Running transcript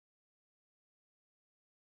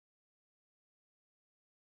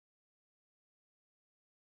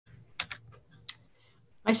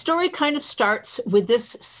My story kind of starts with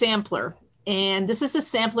this sampler. And this is a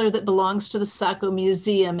sampler that belongs to the Saco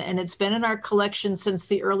Museum, and it's been in our collection since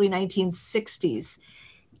the early 1960s.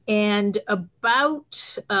 And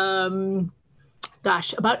about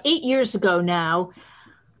 8 years ago now,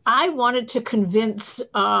 I wanted to convince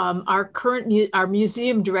our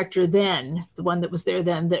museum director then, the one that was there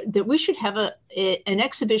then, that we should have an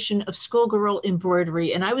exhibition of schoolgirl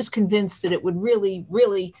embroidery. And I was convinced that it would really,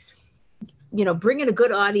 really, bring in a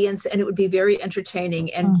good audience, and it would be very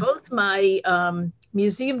entertaining. And both my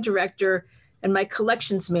museum director and my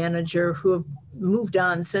collections manager, who have moved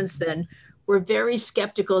on since then, were very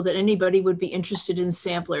skeptical that anybody would be interested in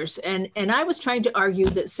samplers. And I was trying to argue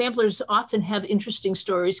that samplers often have interesting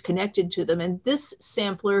stories connected to them. And this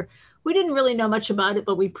sampler, we didn't really know much about it,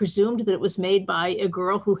 but we presumed that it was made by a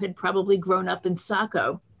girl who had probably grown up in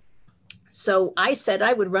Saco. So I said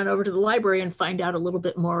I would run over to the library and find out a little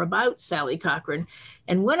bit more about Sally Cochran.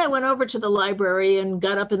 And when I went over to the library and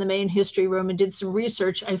got up in the main history room and did some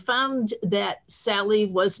research, I found that Sally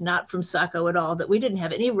was not from Saco at all, that we didn't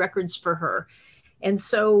have any records for her. And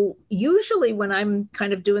so usually when I'm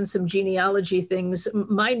kind of doing some genealogy things,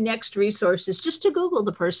 my next resource is just to Google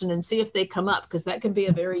the person and see if they come up, because that can be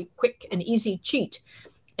a very quick and easy cheat.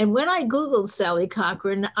 And when I Googled Sally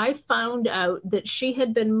Cochran, I found out that she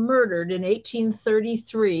had been murdered in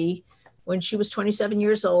 1833 when she was 27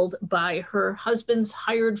 years old by her husband's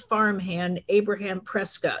hired farmhand, Abraham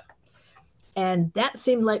Prescott. And that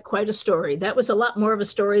seemed like quite a story. That was a lot more of a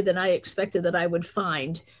story than I expected that I would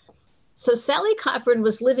find. So Sally Cochran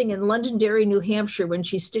was living in Londonderry, New Hampshire when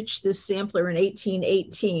she stitched this sampler in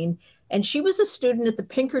 1818. And she was a student at the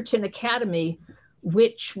Pinkerton Academy,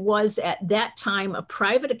 which was at that time a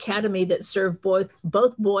private academy that served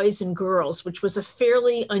both boys and girls, which was a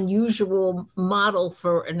fairly unusual model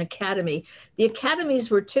for an academy. The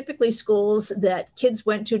academies were typically schools that kids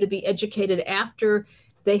went to be educated after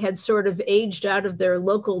they had sort of aged out of their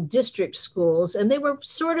local district schools. And they were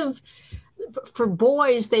sort of, for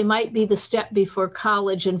boys, they might be the step before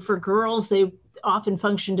college. And for girls, they often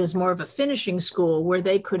functioned as more of a finishing school where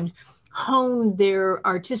they could hone their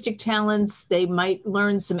artistic talents. They might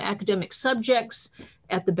learn some academic subjects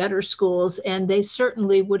at the better schools, and they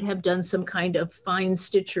certainly would have done some kind of fine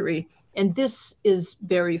stitchery. And this is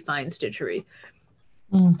very fine stitchery.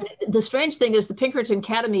 The strange thing is the Pinkerton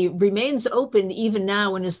Academy remains open even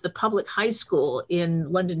now and is the public high school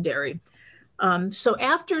in Londonderry. So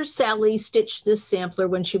after Sally stitched this sampler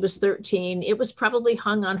when she was 13, it was probably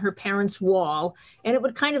hung on her parents' wall, and it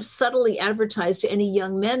would kind of subtly advertise to any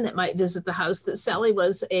young men that might visit the house that Sally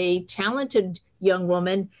was a talented young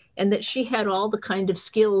woman and that she had all the kind of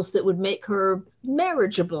skills that would make her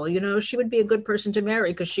marriageable. She would be a good person to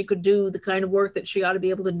marry because she could do the kind of work that she ought to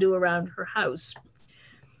be able to do around her house.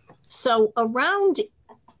 So around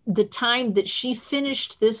the time that she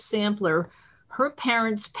finished this sampler, her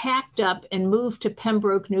parents packed up and moved to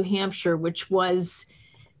Pembroke, New Hampshire, which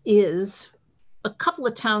is a couple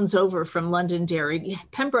of towns over from Londonderry.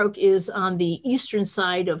 Pembroke is on the eastern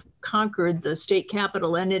side of Concord, the state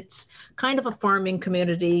capital, and it's kind of a farming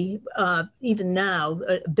community, even now,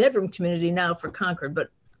 a bedroom community now for Concord,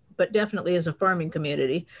 but definitely is a farming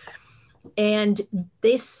community. And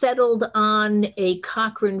they settled on a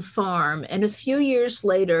Cochran farm. And a few years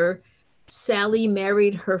later, Sally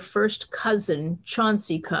married her first cousin,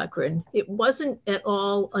 Chauncey Cochran. It wasn't at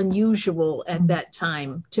all unusual at that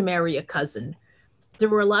time to marry a cousin. There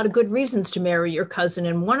were a lot of good reasons to marry your cousin,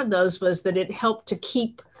 and one of those was that it helped to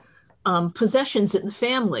keep possessions in the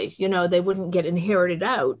family. They wouldn't get inherited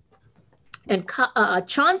out. And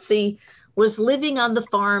Chauncey was living on the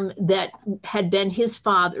farm that had been his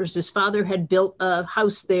father's. His father had built a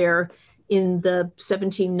house there in the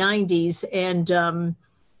 1790s, and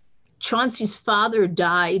Chauncey's father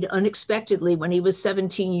died unexpectedly when he was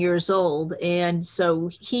 17 years old. And so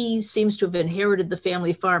he seems to have inherited the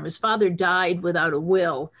family farm. His father died without a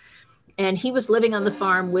will, and he was living on the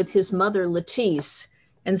farm with his mother, Lettice.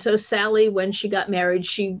 And so Sally, when she got married,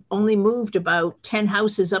 she only moved about 10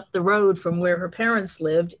 houses up the road from where her parents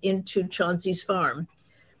lived into Chauncey's farm.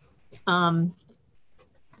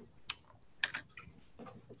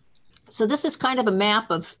 So this is kind of a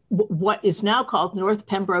map of what is now called North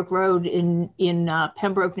Pembroke Road in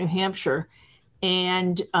Pembroke, New Hampshire.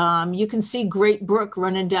 And you can see Great Brook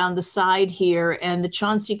running down the side here, and the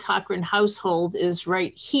Chauncey Cochran household is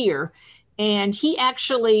right here. And he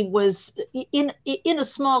actually was in a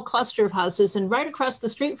small cluster of houses, and right across the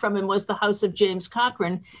street from him was the house of James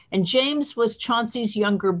Cochran. And James was Chauncey's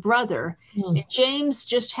younger brother. And James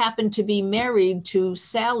just happened to be married to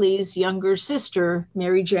Sally's younger sister,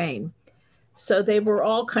 Mary Jane. So they were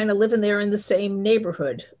all kind of living there in the same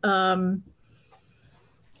neighborhood.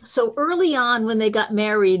 So early on when they got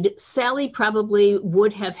married, Sally probably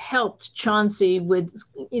would have helped Chauncey with,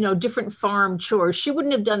 different farm chores. She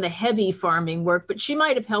wouldn't have done the heavy farming work, but she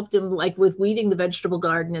might have helped him like with weeding the vegetable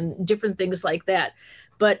garden and different things like that.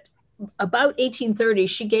 But about 1830,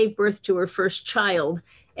 she gave birth to her first child.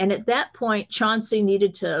 And at that point, Chauncey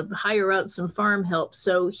needed to hire out some farm help.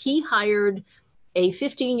 So he hired a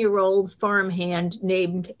 15-year-old farmhand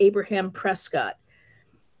named Abraham Prescott.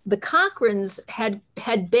 The Cochrans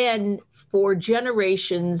had been for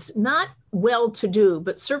generations not well-to-do,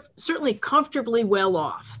 but certainly comfortably well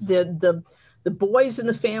off. The boys in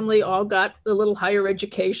the family all got a little higher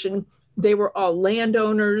education. They were all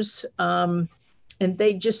landowners, and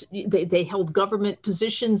they held government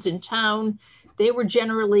positions in town. They were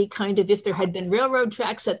generally kind of, if there had been railroad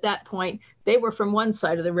tracks at that point, they were from one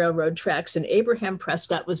side of the railroad tracks, and Abraham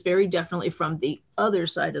Prescott was very definitely from the other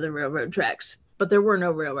side of the railroad tracks. But there were no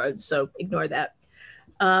railroads, so ignore that.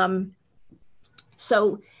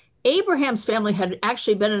 So Abraham's family had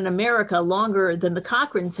actually been in America longer than the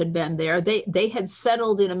Cochrans had been there. They had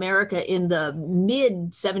settled in America in the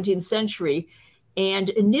mid-17th century, and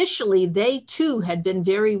initially they too had been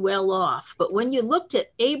very well off. But when you looked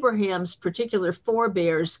at Abraham's particular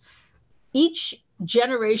forebears, each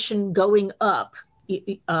generation going up,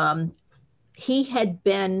 he had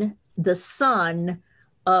been the son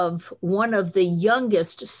of one of the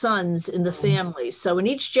youngest sons in the family. So in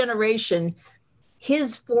each generation,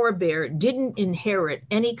 his forebear didn't inherit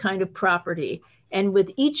any kind of property. And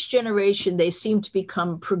with each generation, they seemed to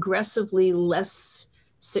become progressively less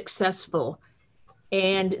successful.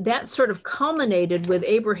 And that sort of culminated with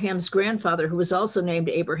Abraham's grandfather, who was also named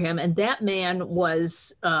Abraham. And that man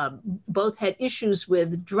was both had issues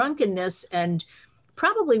with drunkenness and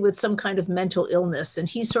probably with some kind of mental illness. And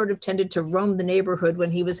he sort of tended to roam the neighborhood when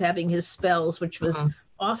he was having his spells, which was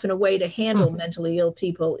often a way to handle mentally ill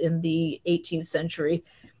people in the 18th century.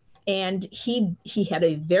 And he had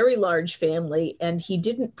a very large family, and he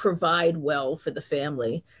didn't provide well for the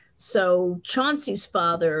family. So Chauncey's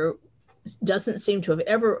father doesn't seem to have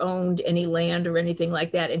ever owned any land or anything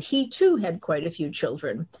like that. And he too had quite a few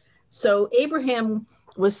children. So Abraham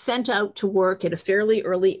was sent out to work at a fairly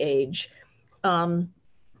early age. Wait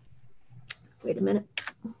a minute.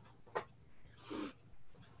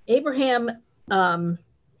 Abraham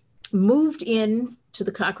moved in to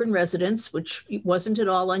the Cochran residence, which wasn't at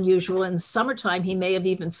all unusual. In summertime, he may have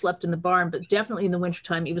even slept in the barn, but definitely in the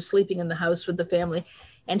wintertime, he was sleeping in the house with the family.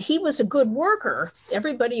 And he was a good worker.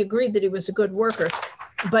 Everybody agreed that he was a good worker.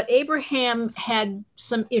 But Abraham had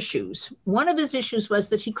some issues. One of his issues was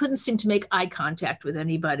that he couldn't seem to make eye contact with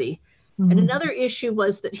anybody. And another issue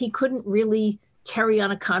was that he couldn't really carry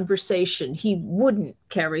on a conversation. He wouldn't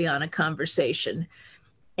carry on a conversation.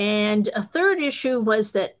 And a third issue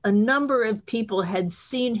was that a number of people had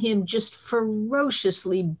seen him just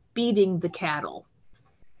ferociously beating the cattle.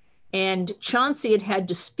 And Chauncey had had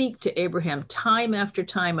to speak to Abraham time after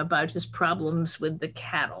time about his problems with the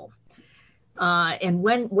cattle. And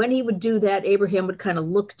when he would do that, Abraham would kind of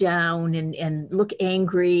look down and look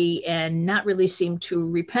angry and not really seem too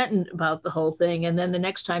repentant about the whole thing. And then the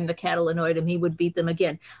next time the cattle annoyed him, he would beat them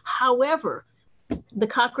again. However, the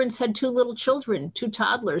Cochrans had two little children, two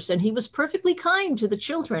toddlers, and he was perfectly kind to the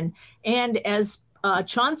children. And as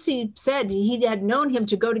Chauncey said, he had known him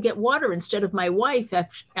to go to get water instead of my wife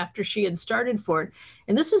after she had started for it.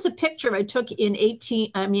 And this is a picture I took in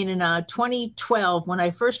 2012 when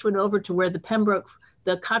I first went over to where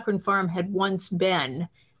the Cochran farm had once been.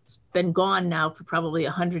 It's been gone now for probably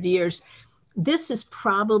 100 years. This is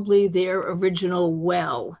probably their original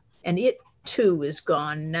well, and it too is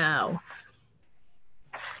gone now.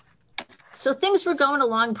 So things were going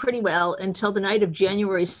along pretty well until the night of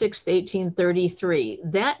January 6th, 1833.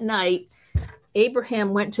 That night,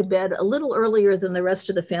 Abraham went to bed a little earlier than the rest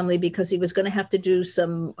of the family because he was going to have to do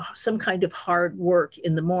some kind of hard work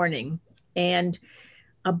in the morning. And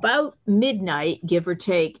about midnight, give or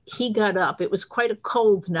take, he got up. It was quite a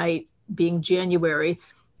cold night, being January,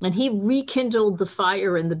 and he rekindled the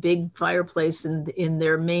fire in the big fireplace in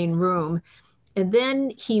their main room. And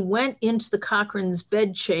then he went into the Cochran's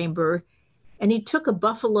bedchamber, and he took a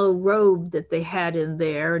buffalo robe that they had in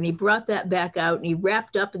there, and he brought that back out, and he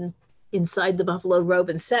wrapped up inside the buffalo robe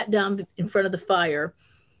and sat down in front of the fire.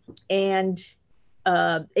 And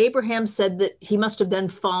Abraham said that he must have then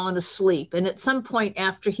fallen asleep. And at some point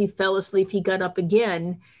after he fell asleep, he got up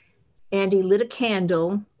again, and he lit a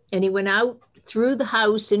candle, and he went out through the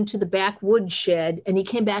house into the back wood shed, and he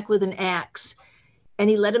came back with an axe. and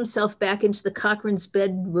he let himself back into the Cochran's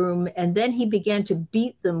bedroom, and then he began to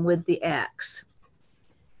beat them with the axe.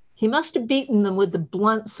 He must have beaten them with the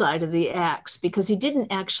blunt side of the axe, because he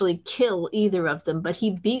didn't actually kill either of them, but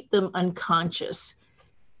he beat them unconscious.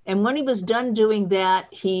 And when he was done doing that,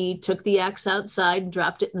 he took the axe outside and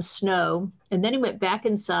dropped it in the snow. And then he went back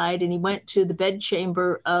inside and he went to the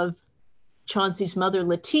bedchamber of Chauncey's mother,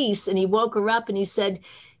 Lettice, and he woke her up and he said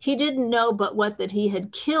he didn't know but what that he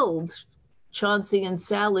had killed Chauncey and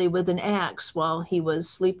Sally with an axe while he was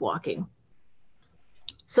sleepwalking.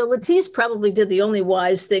 So Lettice probably did the only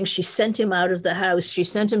wise thing. She sent him out of the house. She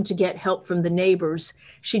sent him to get help from the neighbors.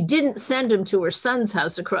 She didn't send him to her son's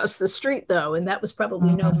house across the street, though, and that was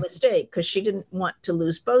probably no mistake, because she didn't want to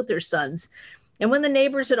lose both her sons. And when the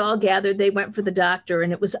neighbors had all gathered, they went for the doctor,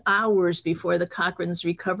 and it was hours before the Cochrans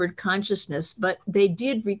recovered consciousness, but they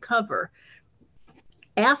did recover.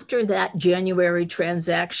 After that January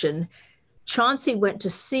transaction, Chauncey went to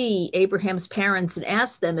see Abraham's parents and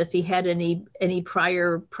asked them if he had any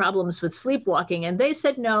prior problems with sleepwalking. And they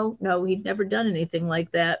said no, he'd never done anything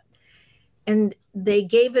like that. And they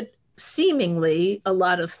gave it seemingly a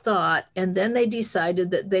lot of thought. And then they decided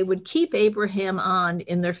that they would keep Abraham on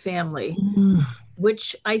in their family,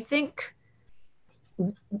 which I think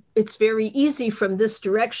it's very easy from this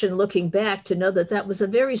direction looking back to know that that was a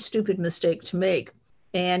very stupid mistake to make.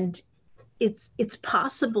 And it's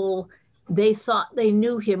possible they thought they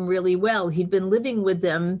knew him really well. He'd been living with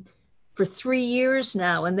them for 3 years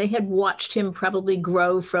now, and they had watched him probably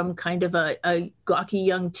grow from kind of a gawky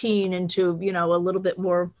young teen into, a little bit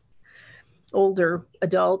more older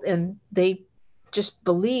adult. And they just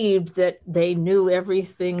believed that they knew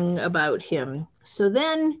everything about him. So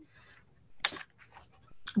then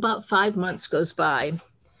about 5 months goes by.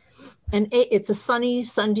 And it's a sunny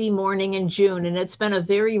Sunday morning in June, and it's been a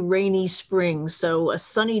very rainy spring. So a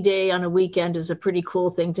sunny day on a weekend is a pretty cool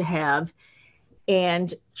thing to have.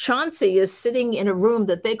 And Chauncey is sitting in a room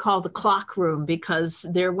that they call the clock room, because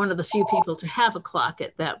they're one of the few people to have a clock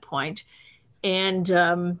at that point.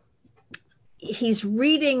 And he's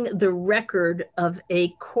reading the record of a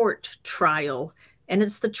court trial. And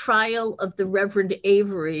it's the trial of the Reverend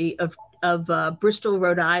Avery of Bristol,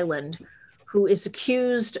 Rhode Island, who is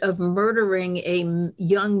accused of murdering a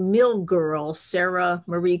young mill girl, Sarah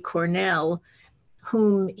Marie Cornell,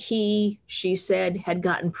 whom she said, had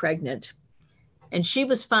gotten pregnant. And she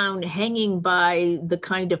was found hanging by the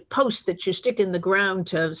kind of post that you stick in the ground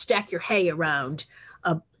to stack your hay around,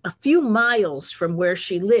 a few miles from where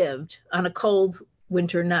she lived on a cold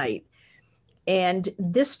winter night. And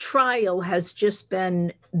this trial has just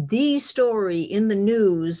been the story in the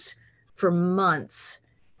news for months,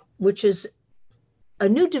 which is a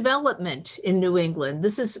new development in New England.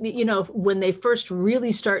 This is, when they first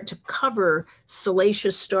really start to cover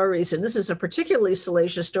salacious stories, and this is a particularly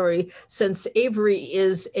salacious story since Avery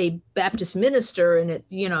is a Baptist minister, and it,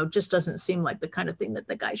 just doesn't seem like the kind of thing that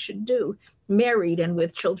the guy should do, married and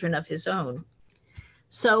with children of his own.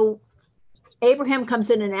 So Abraham comes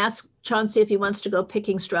in and asks Chauncey if he wants to go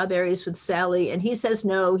picking strawberries with Sally, and he says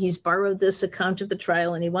no. He's borrowed this account of the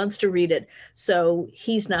trial and he wants to read it, so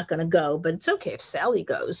he's not going to go, but it's okay if Sally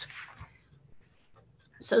goes.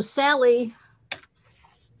 So Sally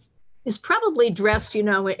is probably dressed,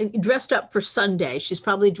 dressed up for Sunday. She's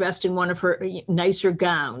probably dressed in one of her nicer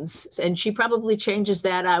gowns, and she probably changes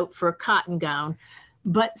that out for a cotton gown.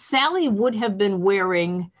 But Sally would have been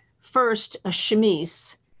wearing first a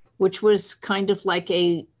chemise, which was kind of like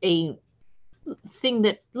a thing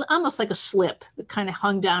that almost like a slip that kind of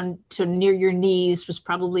hung down to near your knees, was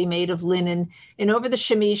probably made of linen. And over the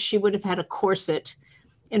chemise, she would have had a corset.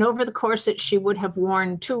 And over the corset, she would have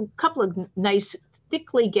worn a couple of nice,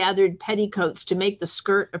 thickly gathered petticoats to make the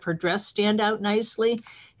skirt of her dress stand out nicely.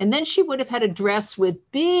 And then she would have had a dress with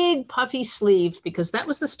big puffy sleeves, because that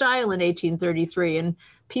was the style in 1833. And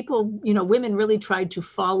people, women really tried to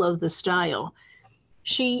follow the style.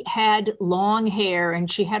 She had long hair, and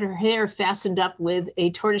she had her hair fastened up with a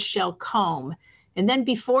tortoiseshell comb. And then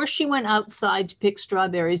before she went outside to pick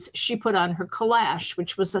strawberries, she put on her calash,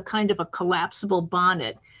 which was a kind of a collapsible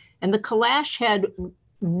bonnet. And the calash had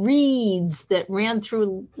reeds that ran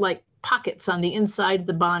through like pockets on the inside of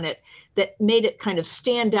the bonnet that made it kind of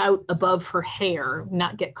stand out above her hair,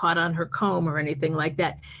 not get caught on her comb or anything like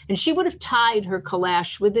that. And she would have tied her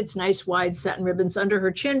calash with its nice wide satin ribbons under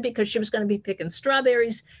her chin, because she was going to be picking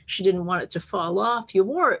strawberries. She didn't want it to fall off. You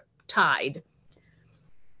wore it tied.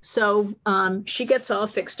 So she gets all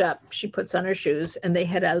fixed up. She puts on her shoes and they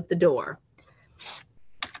head out the door.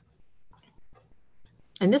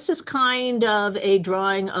 And this is kind of a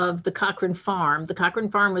drawing of the Cochran farm. The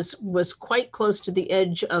Cochran farm was quite close to the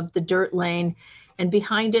edge of the dirt lane. And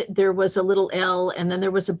behind it, there was a little L, and then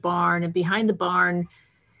there was a barn. And behind the barn,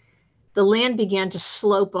 the land began to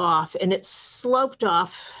slope off, and it sloped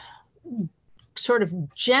off sort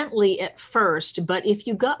of gently at first. But if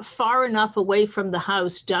you got far enough away from the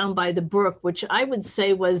house down by the brook, which I would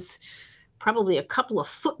say was probably a couple of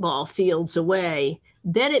football fields away,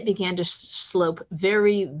 then it began to slope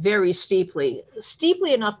very, very steeply,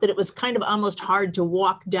 steeply enough that it was kind of almost hard to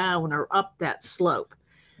walk down or up that slope.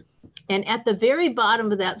 And at the very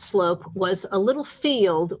bottom of that slope was a little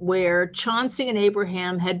field where Chauncey and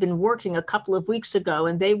Abraham had been working a couple of weeks ago,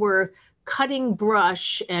 and they were cutting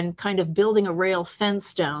brush and kind of building a rail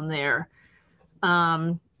fence down there.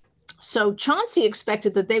 So Chauncey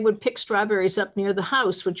expected that they would pick strawberries up near the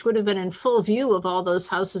house, which would have been in full view of all those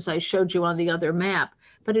houses I showed you on the other map.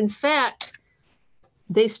 But in fact,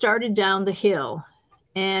 they started down the hill.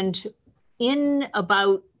 And in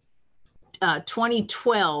about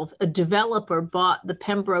 2012, a developer bought the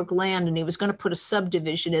Pembroke land, and he was going to put a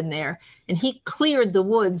subdivision in there. And he cleared the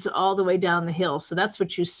woods all the way down the hill. So that's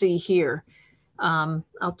what you see here.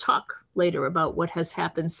 I'll talk later about what has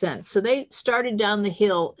happened since. So they started down the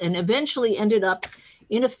hill and eventually ended up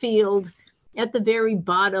in a field at the very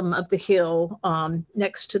bottom of the hill,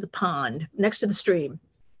 next to the pond, next to the stream.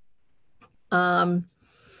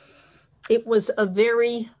 It was a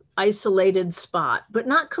very isolated spot, but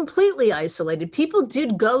not completely isolated. People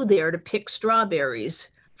did go there to pick strawberries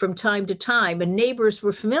from time to time, and neighbors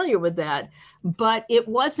were familiar with that, but it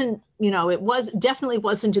wasn't, it definitely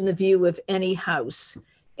wasn't in the view of any house,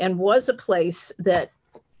 and was a place that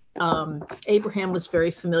Abraham was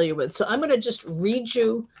very familiar with. So I'm going to just read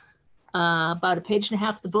you about a page and a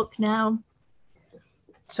half of the book now.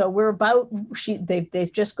 So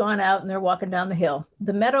they've just gone out and they're walking down the hill.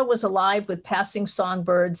 The meadow was alive with passing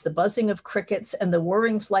songbirds, the buzzing of crickets, and the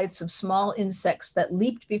whirring flights of small insects that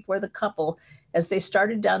leaped before the couple as they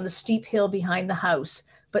started down the steep hill behind the house,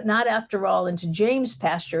 but not after all into James'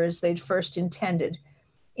 pasture as they'd first intended.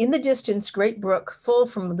 In the distance, Great Brook, full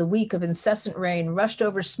from the week of incessant rain, rushed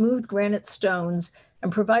over smooth granite stones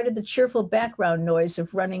and provided the cheerful background noise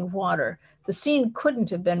of running water. The scene couldn't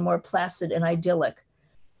have been more placid and idyllic.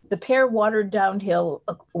 The pair watered downhill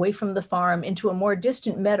away from the farm into a more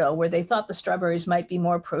distant meadow where they thought the strawberries might be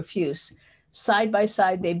more profuse. Side by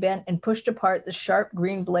side, they bent and pushed apart the sharp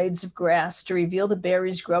green blades of grass to reveal the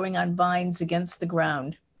berries growing on vines against the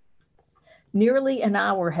ground. Nearly an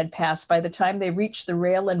hour had passed by the time they reached the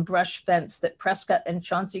rail and brush fence that Prescott and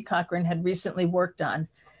Chauncey Cochran had recently worked on.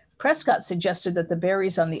 Prescott suggested that the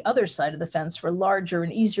berries on the other side of the fence were larger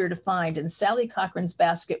and easier to find, and Sally Cochran's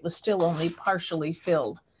basket was still only partially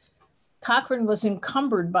filled. Cochran was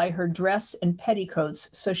encumbered by her dress and petticoats,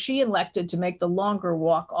 so she elected to make the longer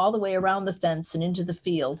walk all the way around the fence and into the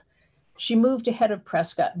field. She moved ahead of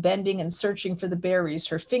Prescott, bending and searching for the berries,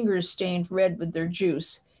 her fingers stained red with their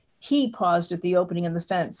juice. He paused at the opening in the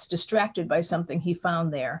fence, distracted by something he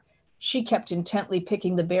found there. She kept intently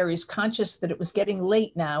picking the berries, conscious that it was getting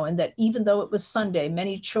late now and that even though it was Sunday,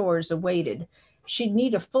 many chores awaited. She'd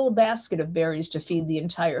need a full basket of berries to feed the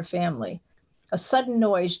entire family. A sudden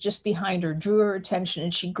noise just behind her drew her attention,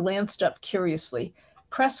 and she glanced up curiously.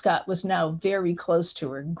 Prescott was now very close to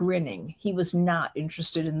her, grinning. He was not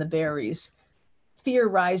interested in the berries. Fear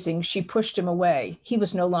rising, she pushed him away. He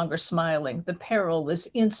was no longer smiling. The peril was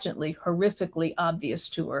instantly, horrifically obvious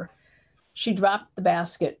to her. She dropped the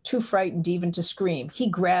basket, too frightened even to scream. He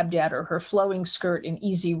grabbed at her, her flowing skirt in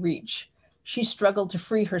easy reach. She struggled to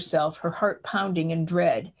free herself, her heart pounding in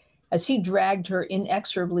dread. As he dragged her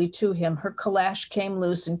inexorably to him, her calash came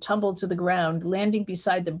loose and tumbled to the ground, landing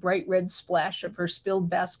beside the bright red splash of her spilled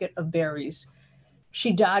basket of berries.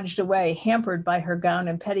 She dodged away, hampered by her gown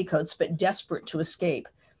and petticoats, but desperate to escape.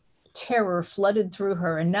 Terror flooded through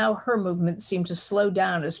her, and now her movement seemed to slow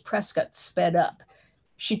down as Prescott sped up.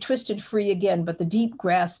 She twisted free again, but the deep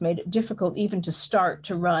grass made it difficult even to start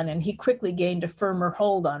to run, and he quickly gained a firmer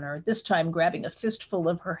hold on her, this time grabbing a fistful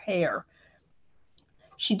of her hair.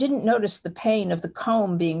 She didn't notice the pain of the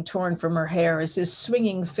comb being torn from her hair as his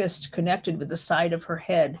swinging fist connected with the side of her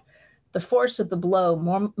head. The force of the blow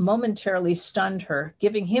momentarily stunned her,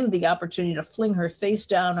 giving him the opportunity to fling her face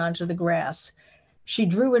down onto the grass. She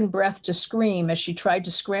drew in breath to scream as she tried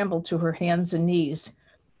to scramble to her hands and knees.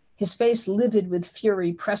 His face livid with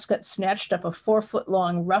fury, Prescott snatched up a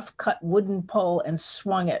 4-foot-long, rough-cut wooden pole and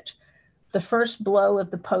swung it. The first blow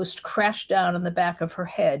of the post crashed down on the back of her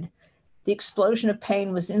head. The explosion of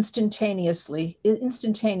pain was instantaneous,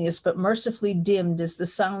 but mercifully dimmed as the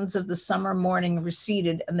sounds of the summer morning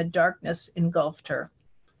receded and the darkness engulfed her.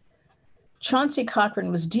 Chauncey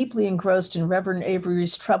Cochran was deeply engrossed in Reverend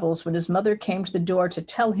Avery's troubles when his mother came to the door to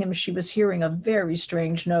tell him she was hearing a very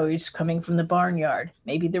strange noise coming from the barnyard.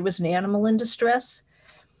 Maybe there was an animal in distress?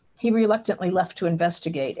 He reluctantly left to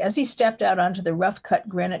investigate. As he stepped out onto the rough-cut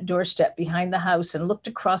granite doorstep behind the house and looked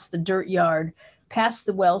across the dirt yard, past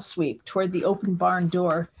the well sweep, toward the open barn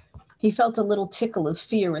door, he felt a little tickle of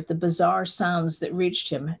fear at the bizarre sounds that reached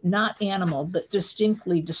him, not animal, but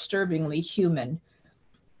distinctly, disturbingly human.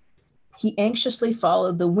 He anxiously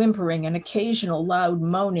followed the whimpering and occasional loud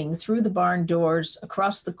moaning through the barn doors,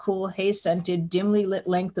 across the cool, hay-scented, dimly lit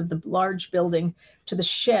length of the large building to the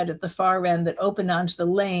shed at the far end that opened onto the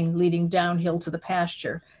lane leading downhill to the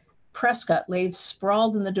pasture. Prescott lay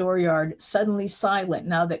sprawled in the dooryard, suddenly silent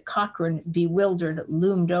now that Cochran, bewildered,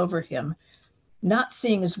 loomed over him. Not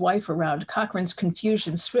seeing his wife around, Cochran's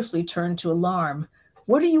confusion swiftly turned to alarm.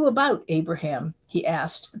 "What are you about, Abraham?" he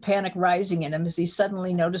asked, the panic rising in him as he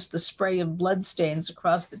suddenly noticed the spray of bloodstains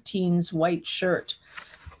across the teen's white shirt.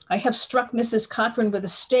 "I have struck Mrs. Cochran with a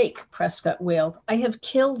stake," Prescott wailed. "I have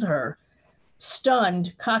killed her."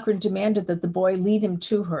 Stunned, Cochran demanded that the boy lead him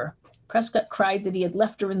to her. Prescott cried that he had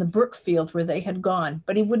left her in the brook field where they had gone,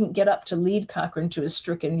 but he wouldn't get up to lead Cochran to his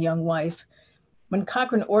stricken young wife. When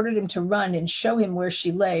Cochran ordered him to run and show him where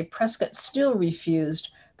she lay, Prescott still refused,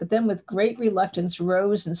 but then with great reluctance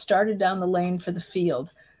rose and started down the lane for the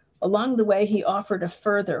field. Along the way, he offered a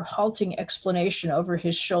further, halting explanation over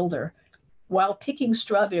his shoulder. While picking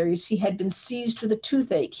strawberries, he had been seized with a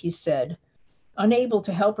toothache, he said. Unable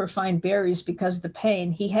to help her find berries because of the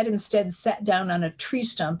pain, he had instead sat down on a tree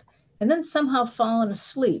stump and then somehow fallen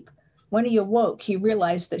asleep. When he awoke, he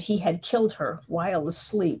realized that he had killed her while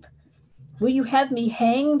asleep. "Will you have me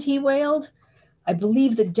hanged?" he wailed. "I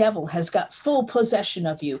believe the devil has got full possession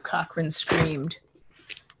of you," Cochran screamed.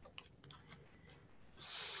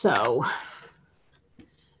 So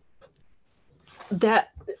that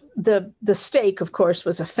the stake, of course,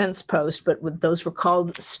 was a fence post, but those were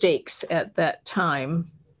called stakes at that time.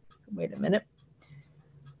 Wait a minute.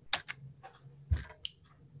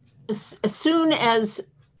 As soon as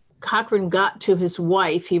Cochran got to his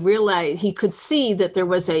wife, he realized he could see that there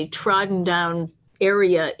was a trodden down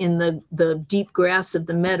area in the deep grass of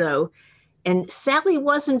the meadow. And Sally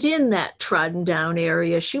wasn't in that trodden down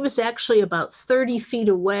area. She was actually about 30 feet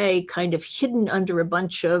away, kind of hidden under a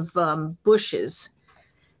bunch of bushes.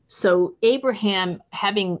 So Abraham,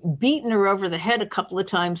 having beaten her over the head a couple of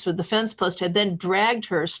times with the fence post, had then dragged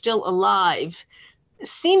her still alive,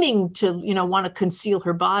 seeming to, want to conceal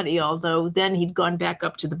her body, although then he'd gone back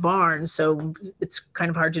up to the barn. So it's kind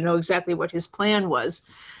of hard to know exactly what his plan was.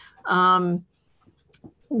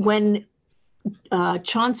 When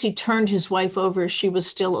Chauncey turned his wife over, she was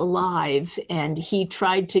still alive, and he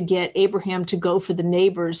tried to get Abraham to go for the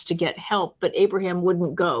neighbors to get help, but Abraham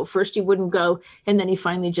wouldn't go. First he wouldn't go, and then he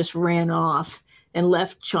finally just ran off and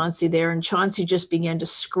left Chauncey there, and Chauncey just began to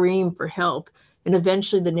scream for help. And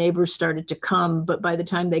eventually the neighbors started to come, but by the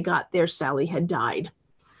time they got there, Sally had died.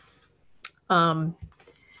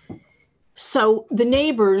 So the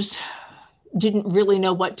neighbors didn't really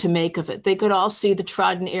know what to make of it. They could all see the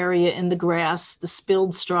trodden area in the grass, the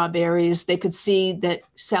spilled strawberries. They could see that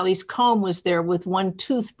Sally's comb was there with one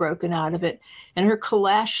tooth broken out of it, and her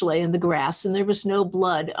calash lay in the grass, and there was no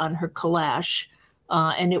blood on her calash,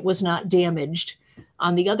 and it was not damaged.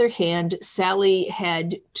 On the other hand, Sally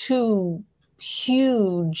had two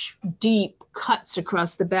huge, deep cuts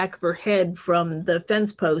across the back of her head from the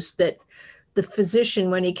fence post that the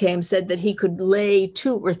physician, when he came, said that he could lay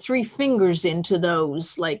 2 or 3 fingers into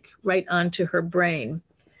those, like right onto her brain.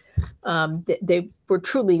 They were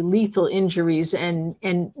truly lethal injuries. And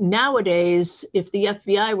nowadays, if the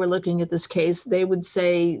FBI were looking at this case, they would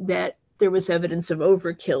say that there was evidence of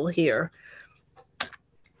overkill here.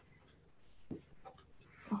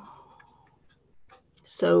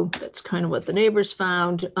 So that's kind of what the neighbors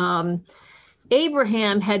found.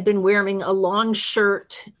 Abraham had been wearing a long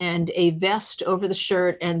shirt and a vest over the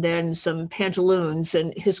shirt and then some pantaloons,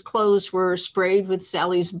 and his clothes were sprayed with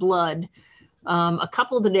Sally's blood. A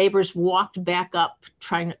couple of the neighbors walked back up,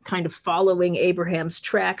 kind of following Abraham's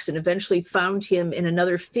tracks, and eventually found him in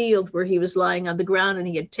another field where he was lying on the ground, and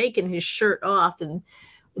he had taken his shirt off. And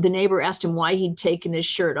the neighbor asked him why he'd taken his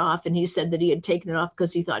shirt off, and he said that he had taken it off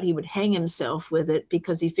because he thought he would hang himself with it,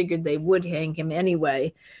 because he figured they would hang him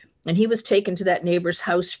anyway. And he was taken to that neighbor's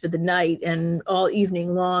house for the night, and all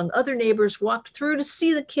evening long, other neighbors walked through to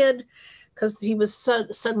see the kid because he was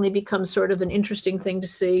suddenly become sort of an interesting thing to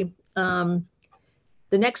see. The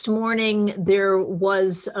next morning, there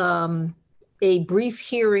was a brief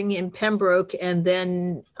hearing in Pembroke, and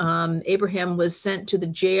then Abraham was sent to the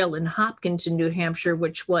jail in Hopkinton, New Hampshire,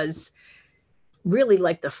 which was really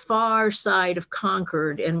like the far side of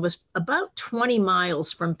Concord and was about 20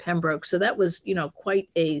 miles from Pembroke. So that was, quite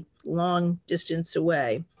a long distance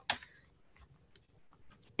away.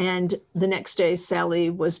 And the next day, Sally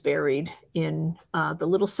was buried in the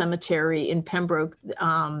little cemetery in Pembroke,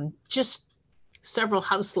 just several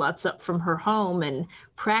house lots up from her home and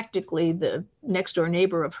practically the next door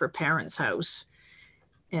neighbor of her parents' house.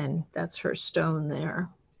 And that's her stone there.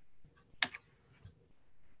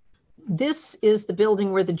 This is the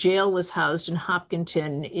building where the jail was housed in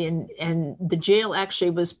Hopkinton, and the jail actually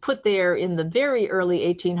was put there in the very early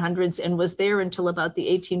 1800s and was there until about the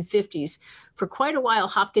 1850s. For quite a while,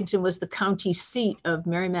 Hopkinton was the county seat of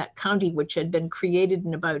Merrimack County, which had been created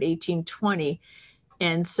in about 1820.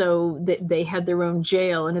 And so they had their own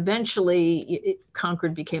jail, and eventually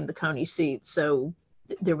Concord became the county seat. So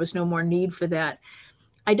there was no more need for that.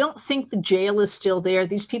 I don't think the jail is still there.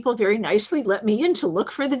 These people very nicely let me in to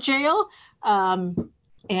look for the jail. And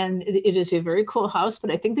it is a very cool house,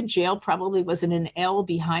 but I think the jail probably was in an L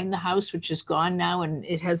behind the house, which is gone now. And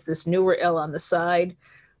it has this newer L on the side.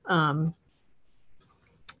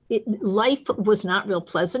 Life was not real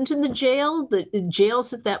pleasant in the jail. The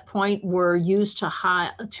jails at that point were used to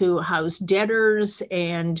house debtors,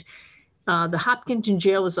 and the Hopkinton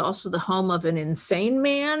jail was also the home of an insane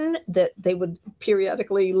man that they would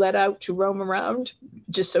periodically let out to roam around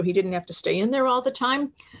just so he didn't have to stay in there all the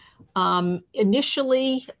time.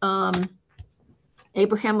 Initially,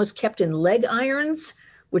 Abraham was kept in leg irons,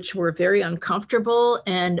 which were very uncomfortable,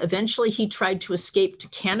 and eventually he tried to escape to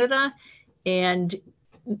Canada, and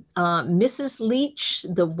Mrs. Leach,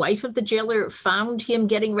 the wife of the jailer, found him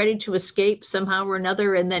getting ready to escape somehow or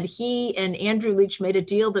another. And then he and Andrew Leach made a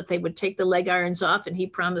deal that they would take the leg irons off, and he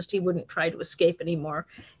promised he wouldn't try to escape anymore.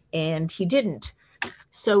 And he didn't.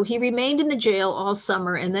 So he remained in the jail all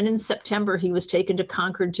summer. And then in September, he was taken to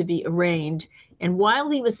Concord to be arraigned. And while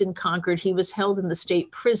he was in Concord, he was held in the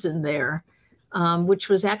state prison there, which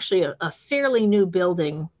was actually a fairly new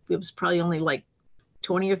building. It was probably only like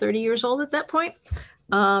 20 or 30 years old at that point.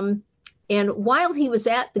 And while he was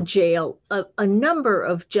at the jail, a number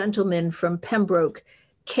of gentlemen from Pembroke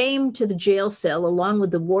came to the jail cell along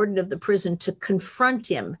with the warden of the prison to confront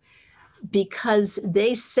him, because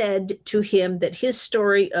they said to him that his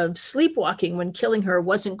story of sleepwalking when killing her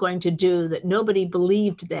wasn't going to do, that nobody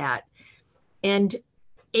believed that. And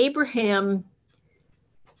Abraham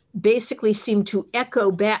basically seemed to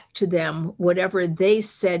echo back to them whatever they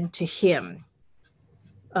said to him.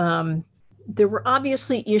 There were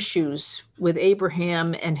obviously issues with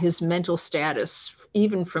Abraham and his mental status,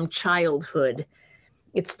 even from childhood.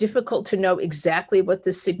 It's difficult to know exactly what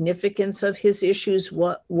the significance of his issues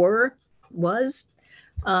was.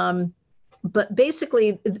 But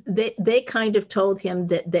basically, they kind of told him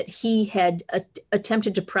that he had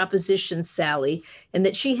attempted to proposition Sally, and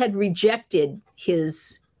that she had rejected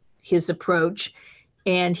his approach,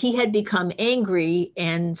 and he had become angry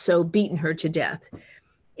and so beaten her to death.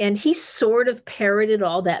 And he sort of parroted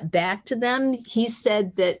all that back to them. He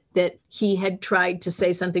said that he had tried to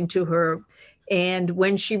say something to her, and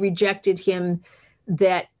when she rejected him,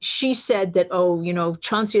 that she said that,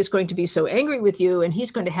 Chauncey is going to be so angry with you and he's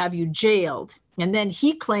going to have you jailed. And then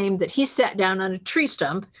he claimed that he sat down on a tree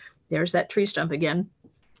stump. There's that tree stump again.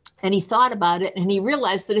 And he thought about it, and he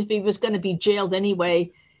realized that if he was going to be jailed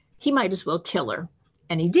anyway, he might as well kill her.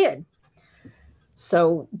 And he did.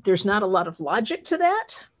 So there's not a lot of logic to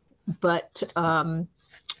that. But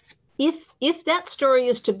if that story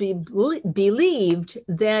is to be believed,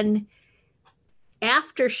 then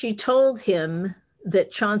after she told him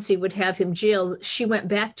that Chauncey would have him jailed, she went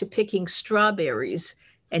back to picking strawberries,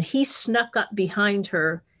 and he snuck up behind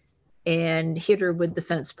her and hit her with the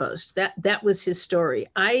fence post. That was his story.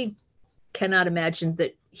 I cannot imagine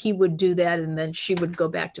that he would do that and then she would go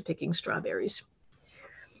back to picking strawberries.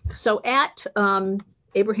 So at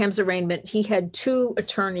Abraham's arraignment, he had two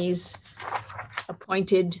attorneys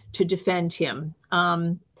appointed to defend him.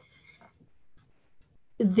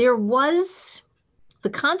 The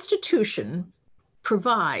Constitution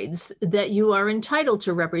provides that you are entitled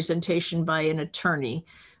to representation by an attorney,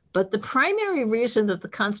 but the primary reason that the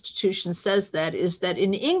Constitution says that is that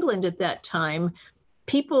in England at that time,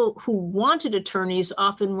 people who wanted attorneys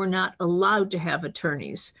often were not allowed to have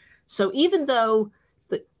attorneys. So even though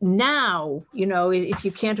now, if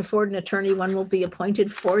you can't afford an attorney, one will be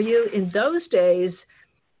appointed for you. In those days,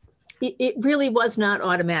 it really was not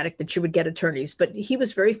automatic that you would get attorneys, but he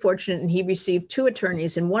was very fortunate and he received two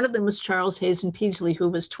attorneys. And one of them was Charles Hazen Peasley, who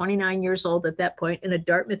was 29 years old at that point and a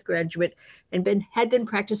Dartmouth graduate, and had been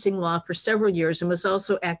practicing law for several years and was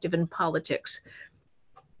also active in politics.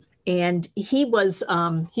 And he was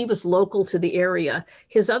local to the area.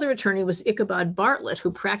 His other attorney was Ichabod Bartlett,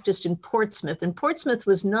 who practiced in Portsmouth, and Portsmouth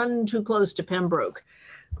was none too close to Pembroke.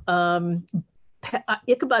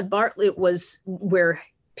 Ichabod Bartlett was where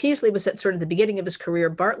Peaslee was at sort of the beginning of his career.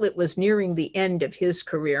 Bartlett was nearing the end of his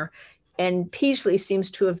career, and Peaslee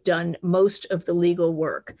seems to have done most of the legal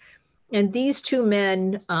work. And these two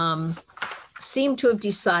men seem to have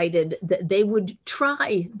decided that they would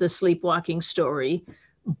try the sleepwalking story,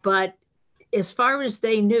 but as far as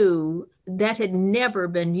they knew, that had never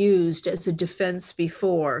been used as a defense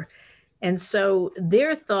before. And so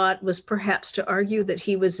their thought was perhaps to argue that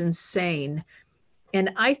he was insane.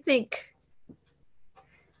 And I think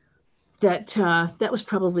that that was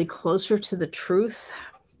probably closer to the truth.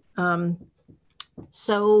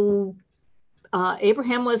 So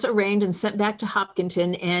Abraham was arraigned and sent back to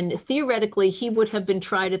Hopkinton, and theoretically he would have been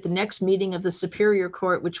tried at the next meeting of the Superior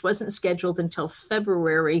Court, which wasn't scheduled until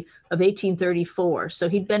February of 1834. So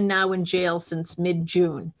he'd been now in jail since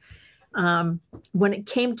mid-June. When it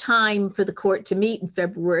came time for the court to meet in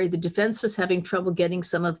February, the defense was having trouble getting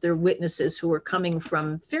some of their witnesses who were coming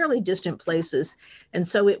from fairly distant places. And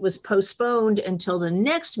so it was postponed until the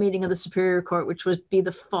next meeting of the Superior Court, which would be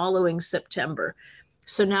the following September.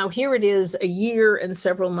 So now here it is, a year and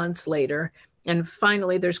several months later, and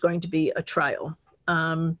finally there's going to be a trial.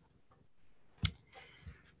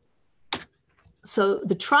 So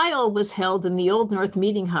the trial was held in the Old North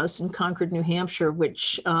Meeting House in Concord, New Hampshire,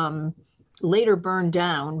 which later burned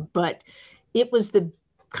down, but it was the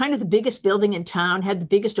kind of the biggest building in town, had the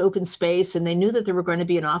biggest open space, and they knew that there were going to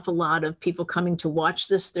be an awful lot of people coming to watch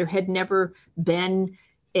this. There had never been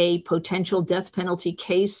a potential death penalty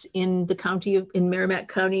case in the county in Merrimack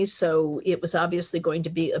County, so it was obviously going to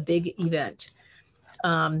be a big event.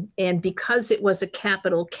 And because it was a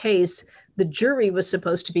capital case, the jury was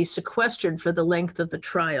supposed to be sequestered for the length of the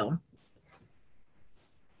trial.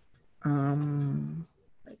 Wait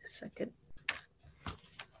a second.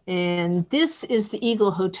 And this is the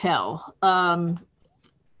Eagle Hotel. And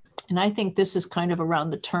I think this is kind of around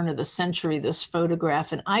the turn of the century, this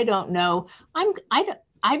photograph. And I don't know,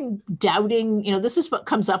 I'm doubting, this is what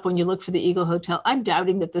comes up when you look for the Eagle Hotel. I'm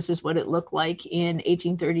doubting that this is what it looked like in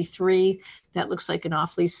 1833. That looks like an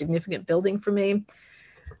awfully significant building for me.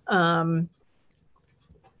 But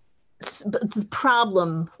the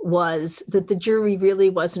problem was that the jury really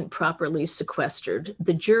wasn't properly sequestered.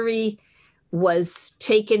 The jury was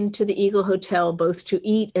taken to the Eagle Hotel both to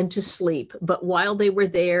eat and to sleep. But while they were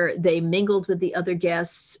there, they mingled with the other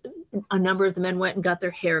guests. A number of the men went and got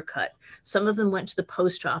their hair cut. Some of them went to the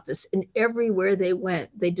post office, and everywhere they went,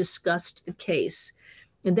 they discussed the case.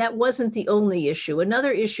 And that wasn't the only issue.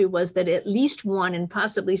 Another issue was that at least one and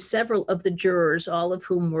possibly several of the jurors, all of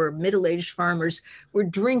whom were middle-aged farmers, were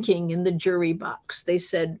drinking in the jury box, they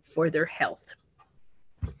said, for their health.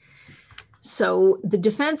 So the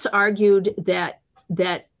defense argued that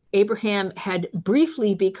Abraham had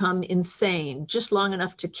briefly become insane, just long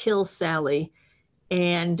enough to kill Sally,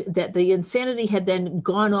 and that the insanity had then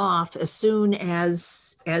gone off as soon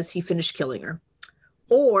as he finished killing her.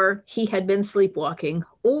 Or he had been sleepwalking,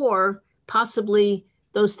 or possibly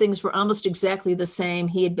those things were almost exactly the same.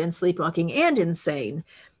 He had been sleepwalking and insane.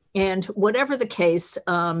 And whatever the case,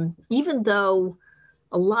 even though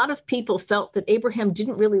a lot of people felt that Abraham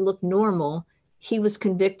didn't really look normal, he was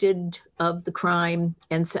convicted of the crime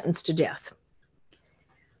and sentenced to death.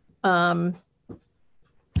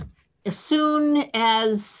 As soon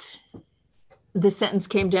as the sentence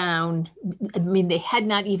came down, I mean, they had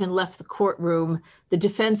not even left the courtroom. The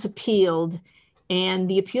defense appealed, and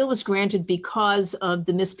the appeal was granted because of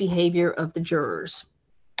the misbehavior of the jurors,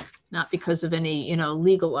 not because of any,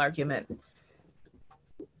 legal argument.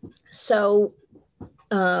 So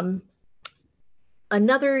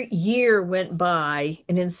another year went by,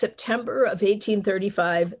 and in September of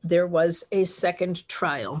 1835, there was a second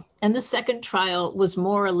trial. And the second trial was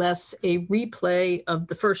more or less a replay of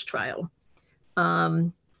the first trial.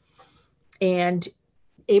 And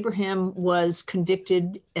Abraham was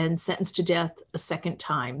convicted and sentenced to death a second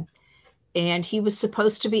time. And he was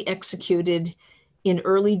supposed to be executed in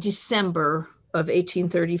early December of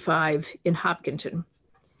 1835 in Hopkinton.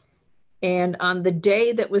 And on the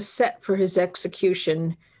day that was set for his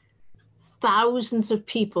execution, thousands of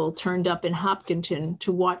people turned up in Hopkinton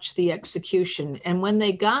to watch the execution. And when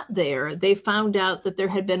they got there, they found out that there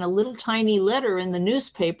had been a little tiny letter in the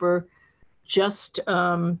newspaper just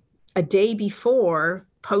a day before,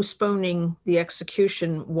 postponing the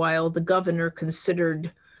execution while the governor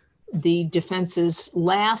considered the defense's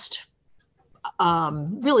last,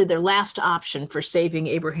 really their last option for saving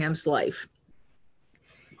Abraham's life.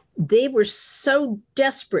 they were so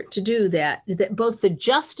desperate to do that, that both the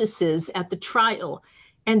justices at the trial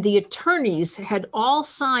and the attorneys had all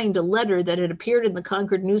signed a letter that had appeared in the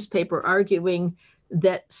Concord newspaper arguing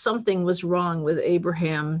that something was wrong with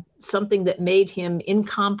Abraham, something that made him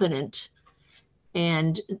incompetent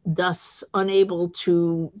and thus unable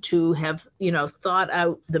to have, thought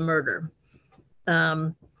out the murder.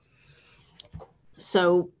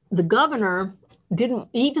 So the governor didn't,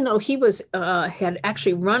 even though he was had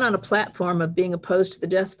actually run on a platform of being opposed to the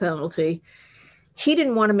death penalty, he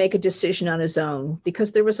didn't want to make a decision on his own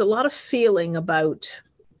because there was a lot of feeling about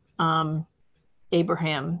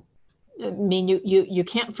Abraham. I mean, you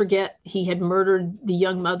can't forget he had murdered the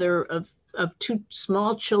young mother of two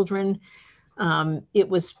small children. It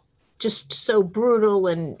was just so brutal,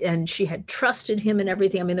 and she had trusted him and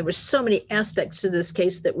everything. I mean, there were so many aspects to this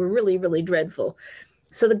case that were really, really dreadful.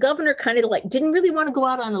 So the governor kind of didn't really want to go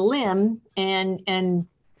out on a limb and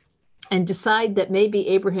decide that maybe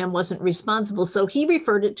Abraham wasn't responsible. So he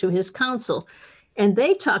referred it to his counsel, and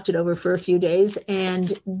they talked it over for a few days,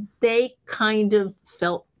 and they kind of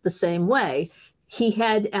felt the same way. He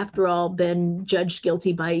had, after all, been judged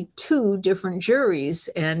guilty by 2 different juries,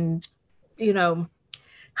 and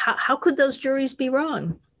how could those juries be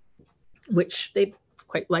wrong? Which they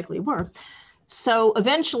quite likely were. So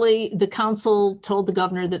eventually the council told the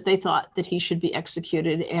governor that they thought that he should be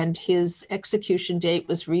executed, and his execution date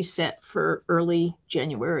was reset for early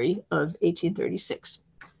January of 1836.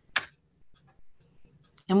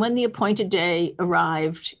 And when the appointed day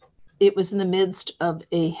arrived, it was in the midst of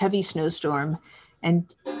a heavy snowstorm,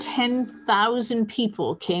 and 10,000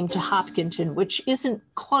 people came to Hopkinton, which isn't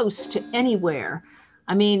close to anywhere.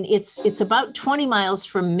 I mean, it's about 20 miles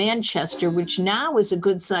from Manchester, which now is a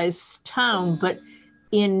good-sized town, but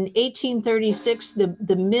in 1836,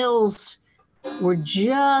 the mills were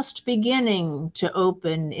just beginning to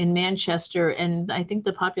open in Manchester, and I think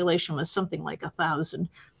the population was something like 1,000.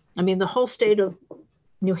 I mean, the whole state of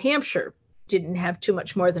New Hampshire didn't have too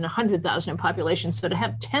much more than 100,000 in population, so to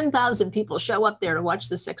have 10,000 people show up there to watch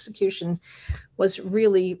this execution was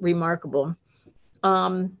really remarkable.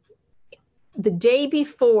 The day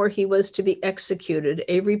before he was to be executed,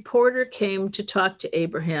 a reporter came to talk to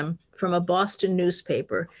Abraham from a Boston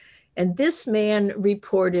newspaper. And this man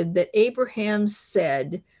reported that Abraham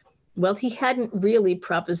said, well, he hadn't really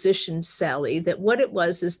propositioned Sally, that what it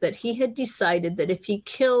was is that he had decided that if he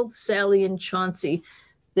killed Sally and Chauncey,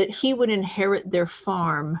 that he would inherit their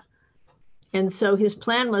farm. And so his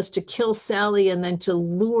plan was to kill Sally and then to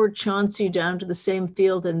lure Chauncey down to the same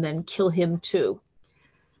field and then kill him too.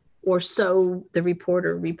 Or so the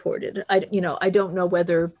reporter reported. I don't know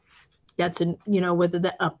whether that's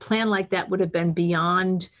whether a plan like that would have been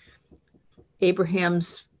beyond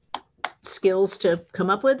Abraham's skills to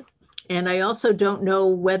come up with. And I also don't know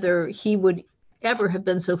whether he would ever have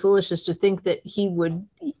been so foolish as to think that he would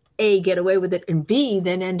A, get away with it, and B,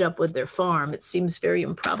 then end up with their farm. It seems very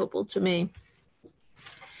improbable to me.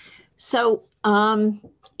 So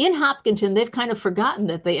in Hopkinton, they've kind of forgotten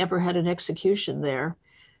that they ever had an execution there.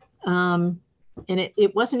 And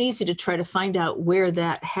it wasn't easy to try to find out where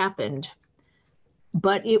that happened,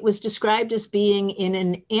 but it was described as being in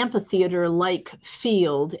an amphitheater-like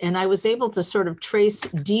field. And I was able to sort of trace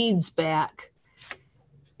deeds back.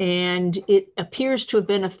 And it appears to have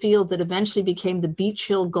been a field that eventually became the Beach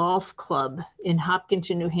Hill Golf Club in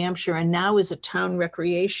Hopkinton, New Hampshire, and now is a town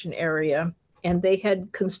recreation area. And they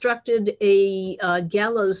had constructed a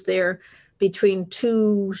gallows there between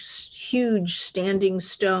 2 huge standing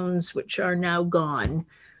stones, which are now gone.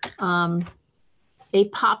 A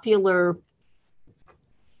popular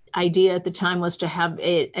idea at the time was to have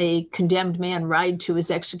a condemned man ride to his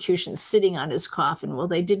execution sitting on his coffin. Well,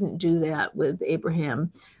 they didn't do that with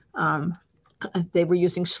Abraham. They were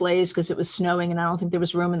using sleighs because it was snowing, and I don't think there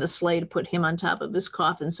was room in the sleigh to put him on top of his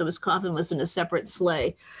coffin. So his coffin was in a separate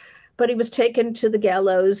sleigh. But he was taken to the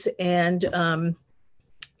gallows, and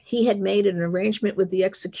he had made an arrangement with the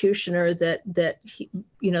executioner that he,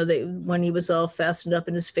 when he was all fastened up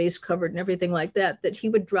and his face covered and everything like that, that he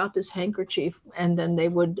would drop his handkerchief, and then they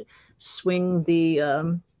would swing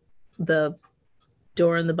the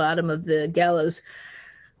door in the bottom of the gallows.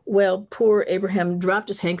 Well, poor Abraham dropped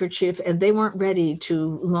his handkerchief, and they weren't ready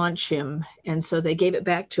to launch him, and so they gave it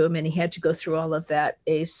back to him, and he had to go through all of that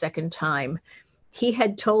a second time. He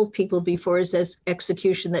had told people before his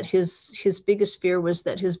execution that his biggest fear was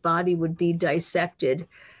that his body would be dissected,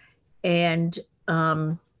 and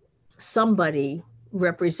somebody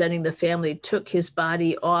representing the family took his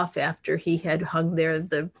body off after he had hung there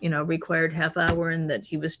the required half hour and that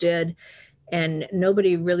he was dead, and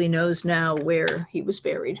nobody really knows now where he was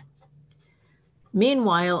buried.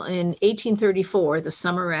 Meanwhile, in 1834, the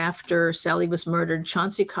summer after Sally was murdered,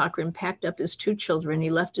 Chauncey Cochran packed up his 2 children. He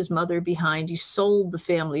left his mother behind. He sold the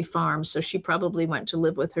family farm, so she probably went to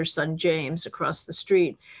live with her son James across the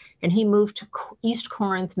street. And he moved to East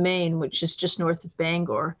Corinth, Maine, which is just north of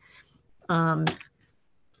Bangor.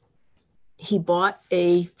 He bought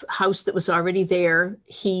a house that was already there.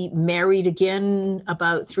 He married again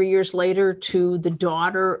about 3 years later to the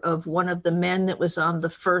daughter of one of the men that was on the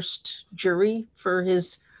first jury for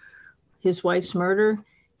his wife's murder.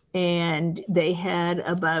 And they had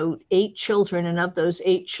about 8 children. And of those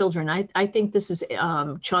 8 children, I think this is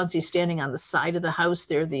Chauncey standing on the side of the house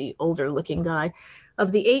there, the older looking guy.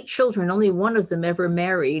 Of the 8 children, only one of them ever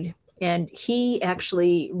married. And he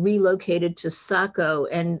actually relocated to Saco.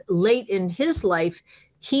 And late in his life,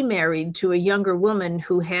 he married to a younger woman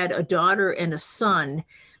who had a daughter and a son.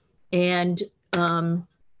 And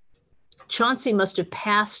Chauncey must have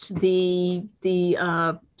passed the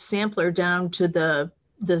sampler down to the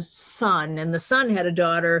son, and the son had a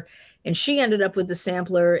daughter, and she ended up with the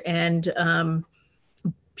sampler. And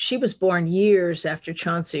she was born years after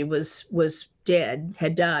Chauncey was dead,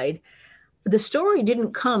 had died. The story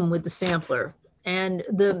didn't come with the sampler. And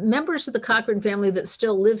the members of the Cochran family that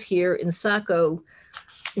still live here in Saco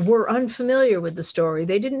were unfamiliar with the story.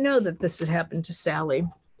 They didn't know that this had happened to Sally.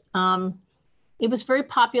 It was very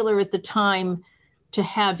popular at the time to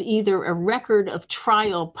have either a record of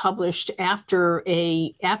trial published after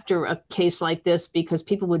a case like this, because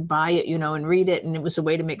people would buy it, and read it, and it was a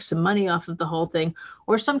way to make some money off of the whole thing.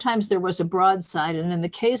 Or sometimes there was a broadside. And in the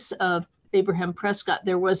case of Abraham Prescott,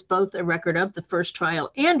 there was both a record of the first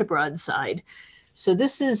trial and a broadside. So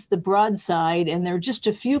this is the broadside, and there are just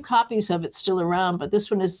a few copies of it still around, but this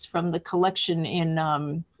one is from the collection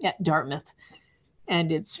at Dartmouth. And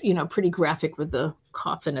it's, pretty graphic with the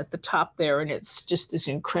coffin at the top there. And it's just this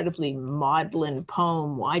incredibly maudlin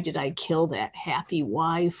poem. Why did I kill that happy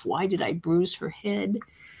wife? Why did I bruise her head?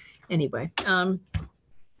 Anyway,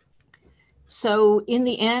 so in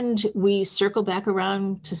the end, we circle back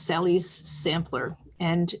around to Sally's sampler.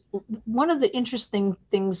 And one of the interesting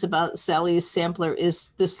things about Sally's sampler is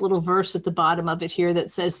this little verse at the bottom of it here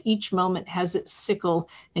that says, "Each moment has its sickle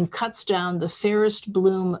and cuts down the fairest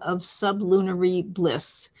bloom of sublunary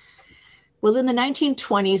bliss." Well, in the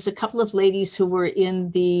 1920s, a couple of ladies who were in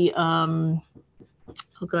the, oh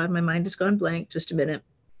God, my mind has gone blank. Just a minute.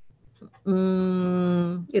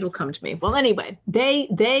 It'll come to me. Well, anyway,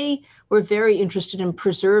 they were very interested in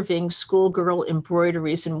preserving schoolgirl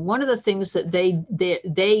embroideries. And one of the things that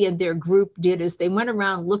they and their group did is they went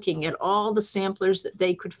around looking at all the samplers that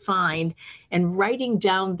they could find and writing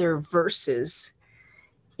down their verses.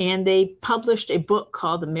 And they published a book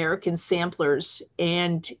called American Samplers.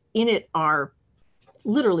 And in it are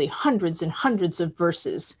literally hundreds and hundreds of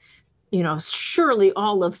verses. Surely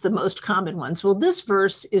all of the most common ones. Well, this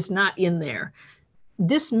verse is not in there.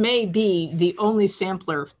 This may be the only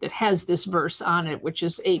sampler that has this verse on it, which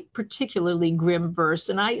is a particularly grim verse.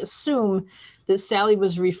 And I assume that Sally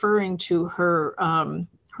was referring to her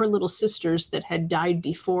little sisters that had died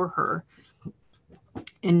before her,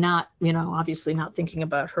 and not, obviously not thinking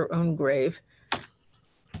about her own grave.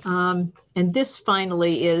 And this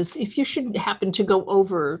finally is, if you should happen to go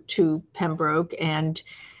over to Pembroke, and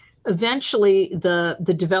eventually the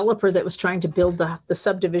developer that was trying to build the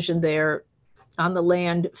subdivision there on the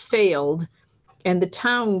land failed, and the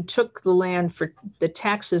town took the land for the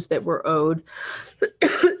taxes that were owed.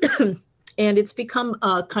 And it's become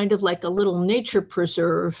kind of like a little nature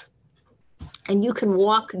preserve. And you can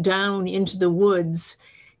walk down into the woods,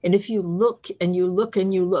 and if you look and you look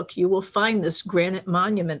and you look, you will find this granite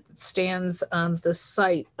monument that stands on the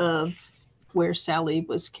site of where Sally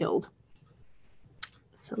was killed.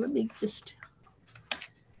 So let me just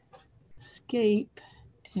escape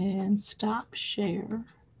and stop share.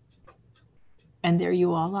 And there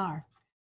you all are.